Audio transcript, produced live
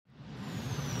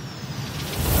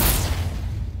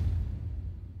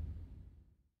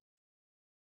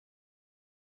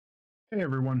Hey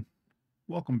everyone,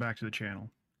 welcome back to the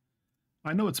channel.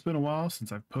 I know it's been a while since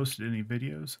I've posted any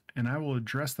videos, and I will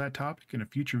address that topic in a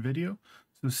future video,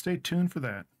 so stay tuned for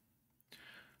that.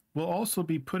 We'll also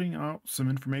be putting out some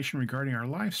information regarding our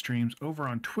live streams over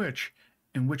on Twitch,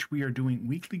 in which we are doing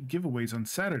weekly giveaways on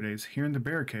Saturdays here in the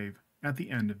Bear Cave at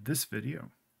the end of this video.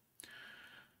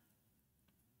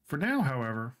 For now,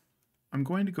 however, I'm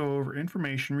going to go over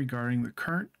information regarding the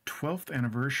current 12th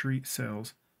anniversary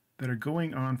sales that are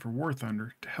going on for War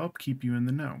Thunder to help keep you in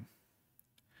the know.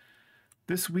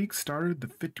 This week started the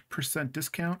 50%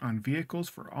 discount on vehicles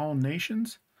for all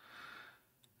nations,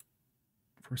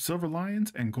 for Silver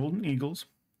Lions and Golden Eagles,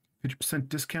 50%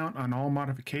 discount on all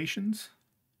modifications,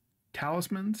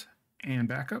 talismans, and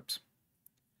backups,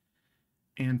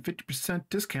 and 50%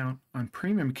 discount on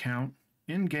premium account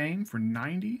in-game for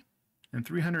 90 and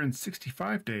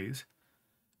 365 days,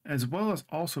 as well as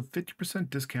also 50%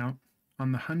 discount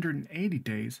on the 180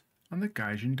 days on the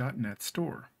Gaijin.net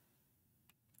store.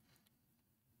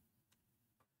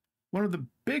 One of the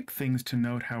big things to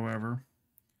note, however,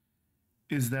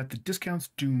 is that the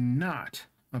discounts do not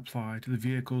apply to the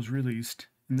vehicles released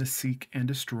in the Seek and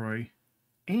Destroy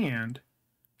and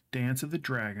Dance of the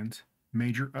Dragons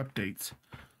major updates,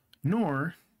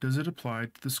 nor does it apply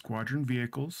to the Squadron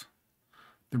vehicles,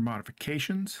 their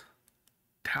modifications,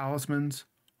 talismans,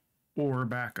 or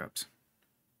backups.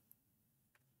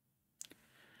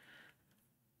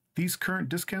 These current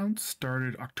discounts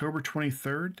started October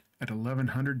 23rd at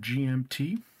 1100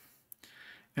 GMT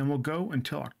and will go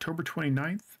until October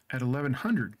 29th at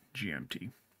 1100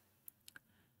 GMT.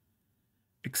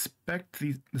 Expect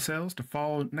the sales to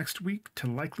follow next week to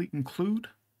likely include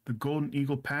the Golden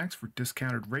Eagle packs for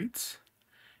discounted rates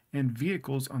and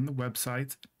vehicles on the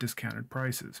websites at discounted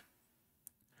prices.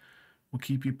 We'll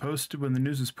keep you posted when the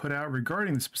news is put out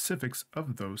regarding the specifics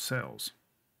of those sales.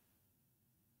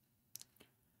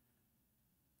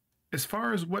 As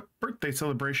far as what birthday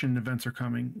celebration events are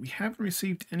coming, we haven't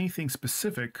received anything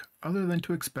specific other than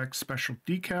to expect special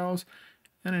decals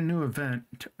and a new event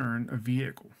to earn a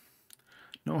vehicle.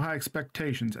 No high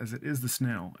expectations, as it is the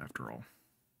snail after all.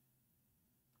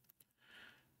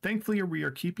 Thankfully, we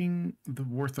are keeping the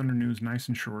War Thunder news nice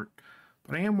and short,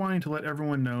 but I am wanting to let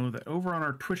everyone know that over on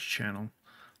our Twitch channel,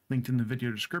 linked in the video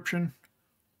description,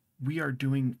 we are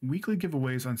doing weekly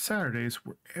giveaways on Saturdays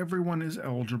where everyone is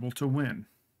eligible to win.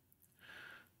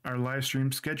 Our live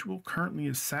stream schedule currently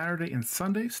is Saturday and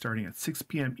Sunday starting at 6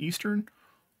 p.m. Eastern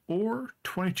or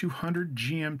 2200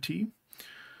 GMT.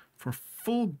 For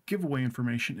full giveaway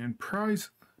information and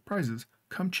prizes,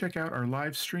 come check out our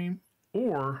live stream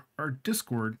or our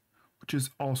Discord, which is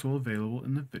also available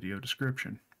in the video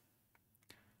description.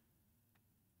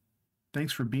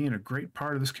 Thanks for being a great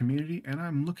part of this community, and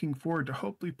I'm looking forward to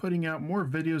hopefully putting out more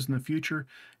videos in the future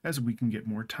as we can get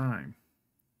more time.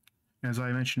 As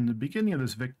I mentioned in the beginning of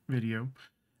this video,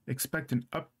 expect an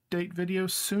update video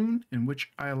soon in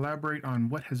which I elaborate on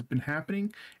what has been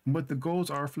happening and what the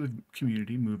goals are for the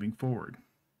community moving forward.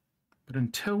 But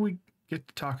until we get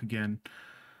to talk again,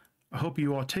 I hope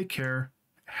you all take care,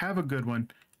 have a good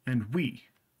one, and we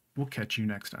will catch you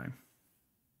next time.